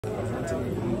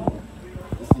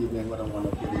what I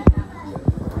want to put in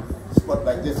a spot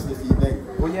like this evening.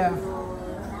 Oh yeah.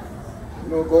 You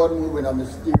know, God moving in a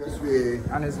mysterious way.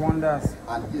 And His wonders.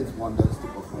 And His wonders to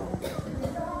perform.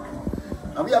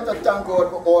 And we have to thank God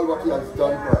for all what He has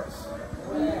done for us.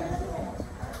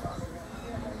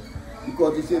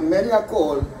 Because He said, many are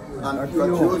called and few are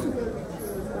chosen.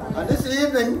 And this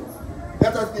evening,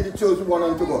 let us be the chosen one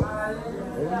unto God.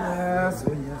 Oh yes,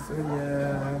 oh yes, oh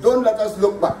yes. Don't let us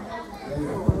look back.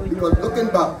 Because looking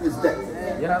back is death.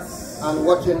 Yes. And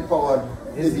watching forward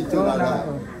is eternal life.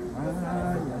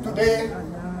 Today,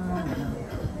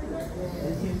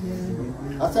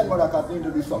 I sent Mother Kathleen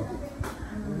to do something.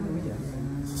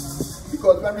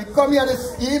 Because when we come here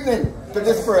this evening to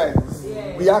this prayer,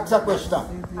 we ask a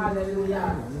question.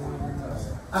 Hallelujah.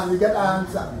 And we get an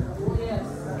answer.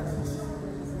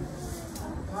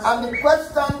 And the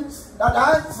question that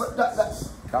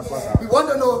we want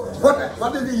to know,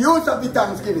 what is the use of the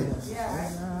Thanksgiving?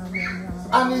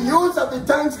 And the use of the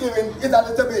Thanksgiving is a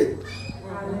little bit.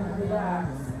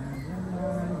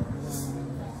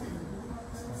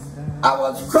 I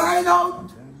was crying out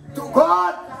to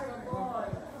God.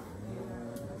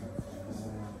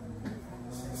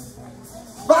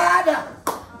 Father,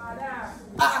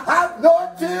 I have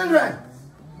no children.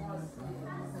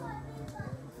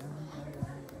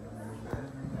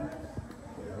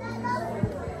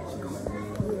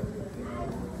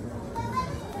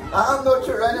 I have no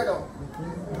children, you know.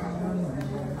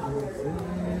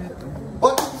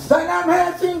 But send a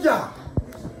messenger.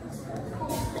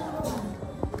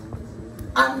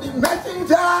 And the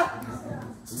messenger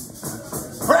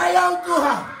pray out to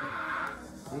her.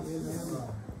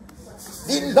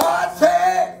 The Lord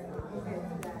said,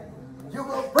 you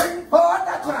will bring forth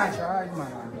a child.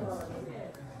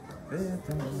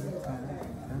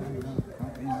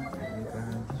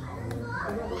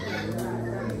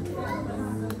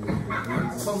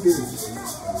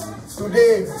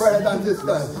 Today, brothers and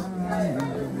sisters,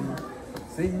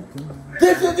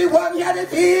 this is the one here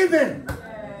this evening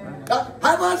that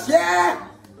I was here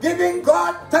giving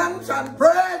God thanks and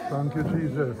praise. Thank you,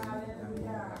 Jesus.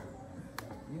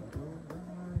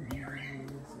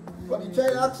 But the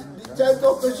child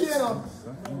talked to she, you know.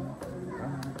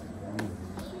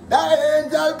 That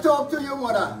angel talk to you,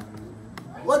 mother.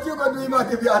 What you gonna do if I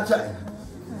give you a child?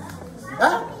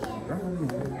 Huh?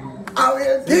 I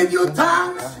will give you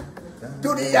thanks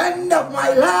to the end of my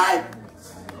life.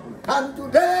 And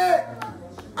today,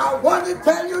 I want to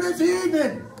tell you this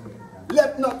evening,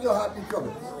 let not your heart be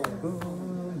troubled.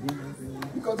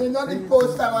 Because it's not the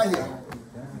first time I'm here.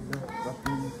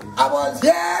 I was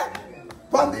here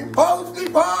from the post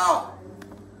before.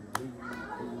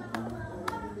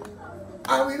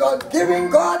 And we were giving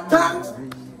God thanks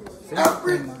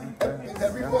every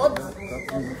fourth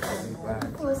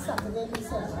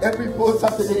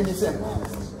Saturday in December.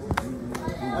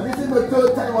 And this is the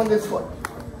third time on this one.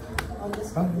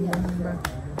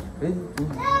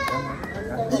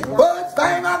 The first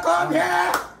time I come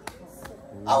here,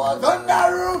 I was on the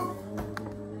roof,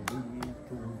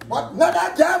 but not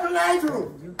a Japanese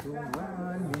roof.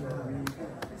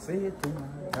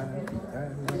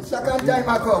 The second time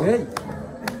I come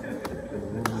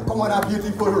on a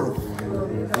beautiful roof.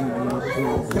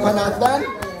 You understand?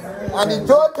 And the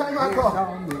third time I come,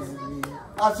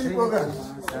 I see progress.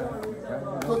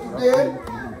 So today,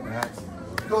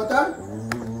 daughter,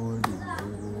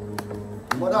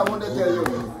 what I want to tell you,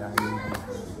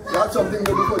 that's something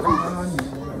to do for you.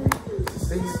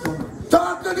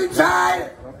 Talk to the child,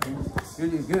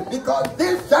 because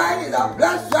this child is a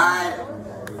blessed child.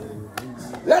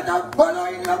 Let us follow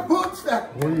in your footsteps.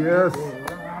 Oh, yes.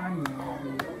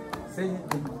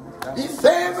 The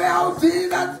same way how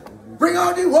Jesus bring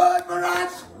out the word for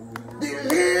us.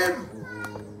 Believe,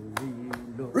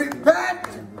 repent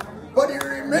for the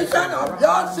remission of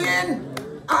your sin.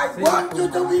 I want you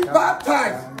to be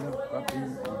baptized.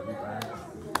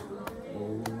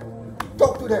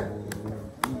 Talk to them.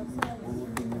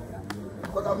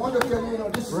 But I want to tell you,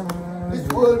 this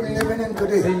world we're living in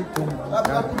today, that's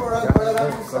nothing for us, brothers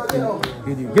and sisters, you know.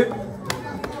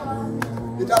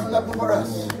 It has nothing for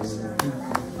us.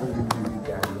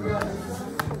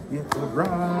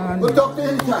 But talk to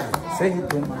him, child.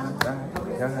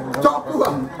 Talk to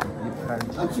her,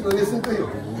 and she will listen to you.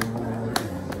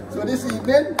 So this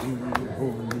evening,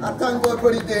 I thank God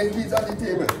for the dainties on the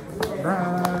table.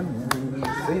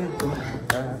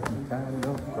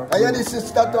 I hear the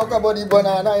sister talk about the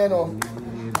banana, you know.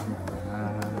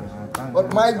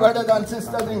 But my brothers and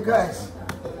sisters in Christ,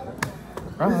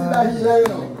 this is a healer, you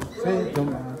know.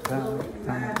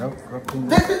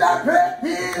 This is a great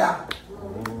healer.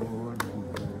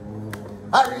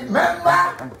 I remember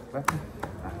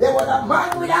There was a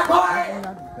man with a boy.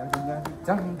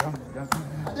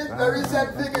 This very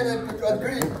sad thing in it, it was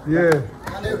green. Yeah.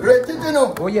 And they grate it, you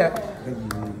know. Oh yeah.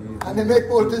 And they make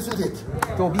poultice with it.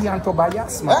 Toby and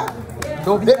Tobias, man. Huh?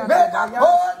 Toby They and make a Tobias.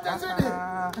 poultice with it.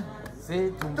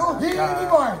 To heal the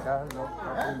boy.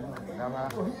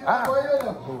 Ah.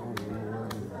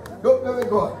 Don't play with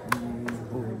God.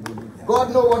 God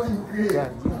knows what He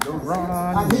created.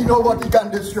 And He knows what He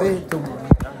can destroy.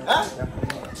 Huh?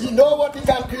 He knows what He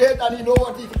can create and He knows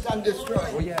what He can destroy.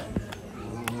 Oh yeah.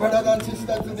 Brothers and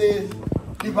sisters, today,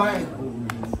 divine.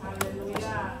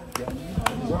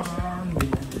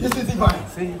 This is divine.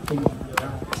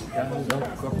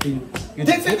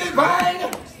 This is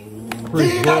divine.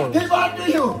 He that give unto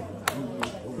you.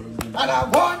 And I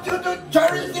want you to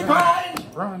cherish divine.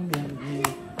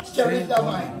 Cherish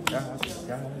divine.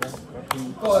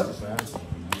 Because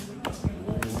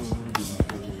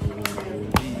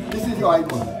this is your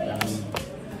icon.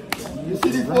 You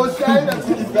see the first child and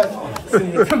see the best one. The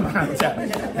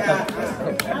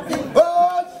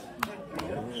first,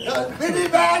 the really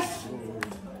best.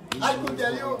 I could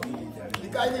tell you, the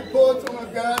guy we put on my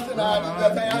parents and I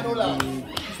don't know that.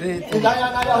 And I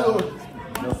alone.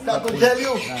 So I could tell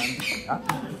you.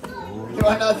 You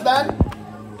understand?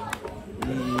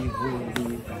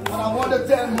 And I want to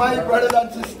tell my brothers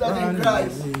and sisters in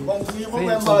Christ, from evil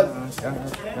members,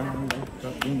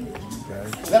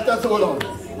 let us hold on.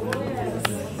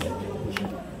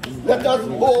 Let us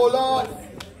hold on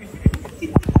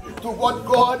to what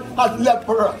God has left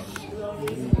for us.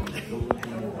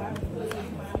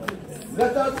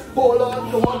 Let us hold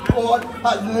on to what God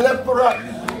has left for us.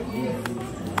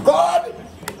 God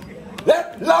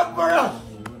left love for us.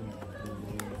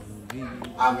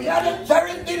 And we have to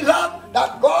cherish the love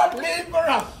that God made for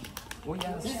us. Oh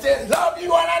yes. He says, love you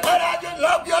one another as you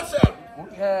love yourself. Oh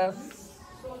yes.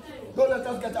 Don't let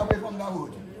us get away from that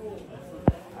word.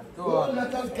 Don't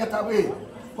let us get away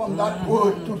from that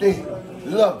word today.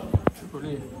 Love.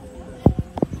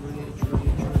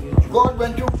 God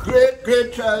went through great,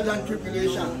 great trials and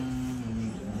tribulation.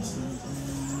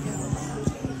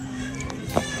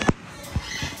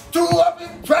 Two of his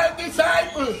 12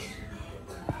 disciples.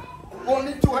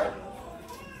 Only 12.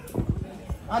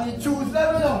 And he chose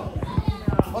them, you know.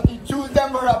 But he chose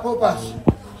them for a purpose.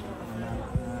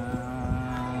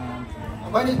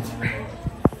 When he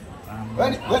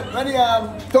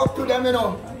talked to them, you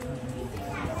know,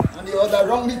 and he was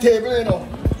around the table, you know,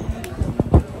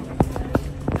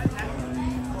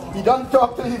 he don't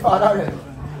talk to his father yet,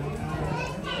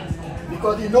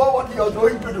 because he know what he was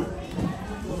going to do.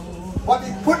 But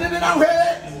he put it in a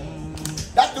way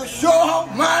that to show how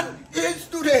man is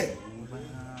today.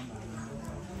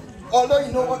 Although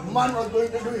he know what man was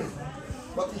going to do,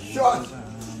 but he shows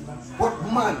what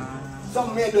man,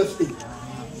 some made us think.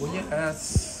 Oh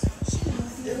yes. Oh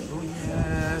yes. Oh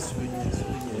yes. Oh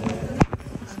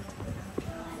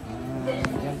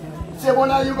yes. Say, when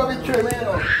are you going to betray me, you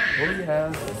know? Oh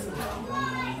yes.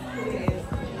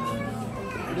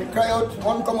 They cry out,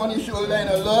 one come on his shoulder and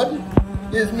the Lord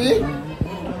is me.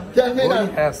 Tell me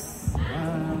that. Yes.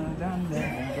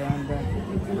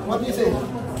 What did he say?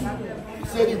 He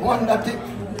said the one that did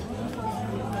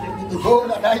the goal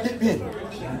that I did in.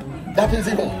 That is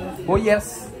him. Oh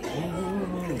yes.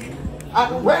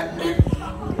 And when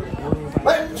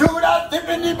Judas dipped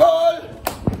in the bowl,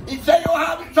 he said, you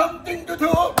have something to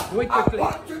do. Do it quickly. I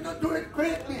want you to do it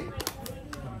quickly.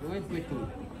 Do it quickly.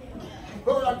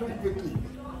 Go and do it quickly.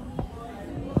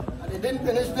 And he didn't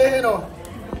finish there, you know.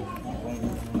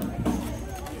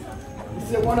 He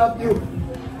said, one of you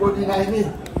go deny me.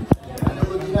 And they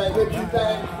will deny me 3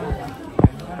 times.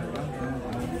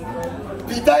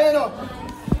 Peter, you know.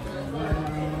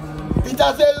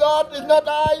 Peter said, Lord, it's not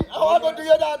I. How am I going to do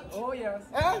that? Oh yes.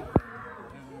 Eh?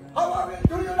 How am I going to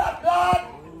do that, Lord?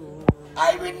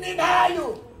 I will deny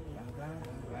you.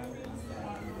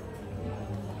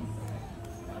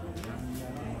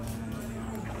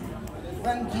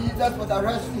 When Jesus was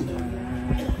arrested,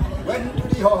 went to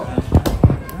the hall.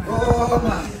 Oh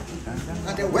man.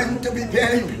 And they went to be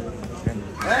buried.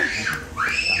 Eh?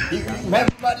 You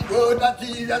remember the word that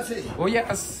Jesus said. Oh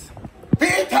yes.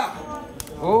 Peter,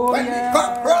 Oh when yes. the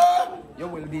cock crow, You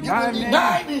will you deny will me.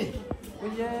 deny me.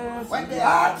 Oh yes. When they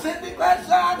asked him the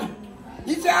question,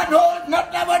 he said, I know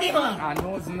nothing about him, man. I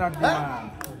know it's not the Huh?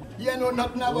 man. You know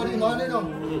nothing about him, man, you know.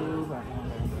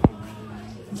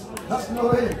 Not know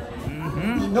him.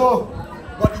 You know,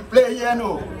 but he play here,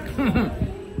 know.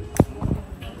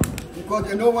 Because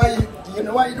you know why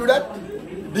he do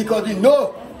that? Because he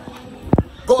know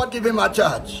God give him a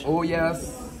charge. Oh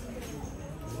yes.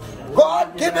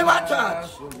 God give him a charge.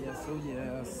 Oh yes. Oh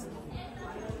yes.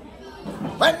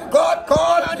 When God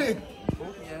called on him,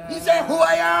 he said, who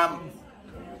I am.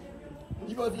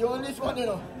 He was the only one, you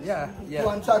know, to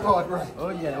answer God right. The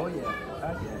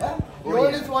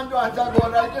only one to answer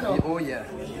God right, you know.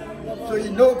 So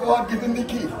you know God give him the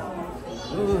key.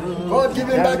 God give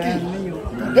him that key.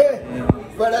 Today,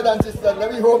 brothers and sisters,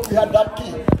 let me hope we had that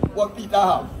key, what Peter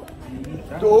have,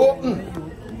 to open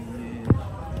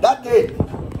that gate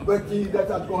where Jesus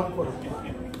has gone for us.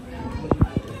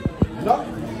 Knock,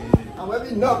 and when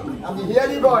we knock, and we hear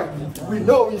the voice, we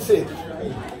know we saved.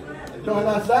 You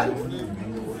understand?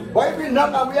 But if we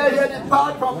knock and we are here,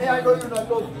 depart from me, I know you not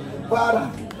know.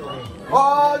 Father,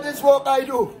 all this work I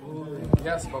do.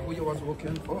 Yes, but who you was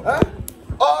working for? Huh?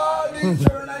 All these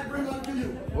children I bring unto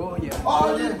you.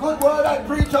 All these good words I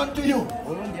preach unto you.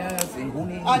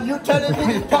 And you telling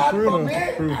me depart from me?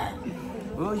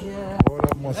 Lord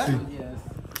have mercy.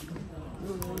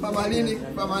 Family,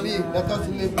 let us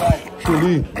live life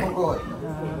for God,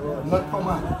 not for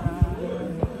man.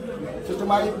 So to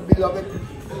my beloved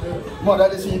mother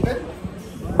this evening,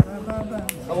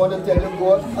 I want to tell you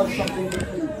God has something to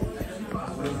do.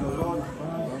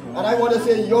 And I want to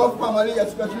say your family,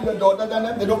 especially your daughters and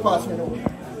them, they don't pass me no.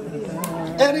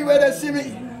 Anywhere they see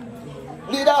me,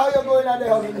 leader, how you going and they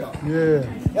hugging you.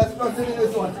 Yeah. Especially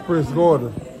this one. Praise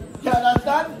God. You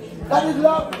understand? That is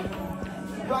love.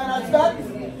 You understand?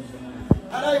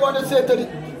 And I want to say to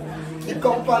the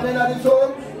companion at this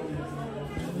home,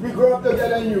 we grow up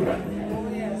together in you.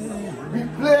 We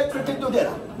play cricket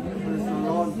together.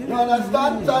 You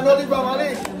understand? So I know the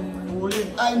family.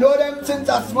 I know them since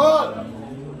I'm small.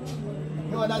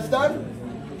 You understand?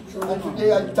 And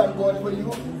today I thank God for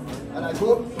you. And I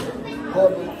hope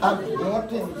God will add more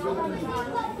things to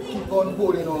keep on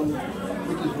holding on,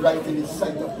 which is right in the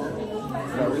sight of God.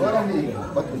 Not only,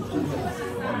 but in Jesus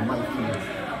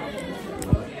Almighty.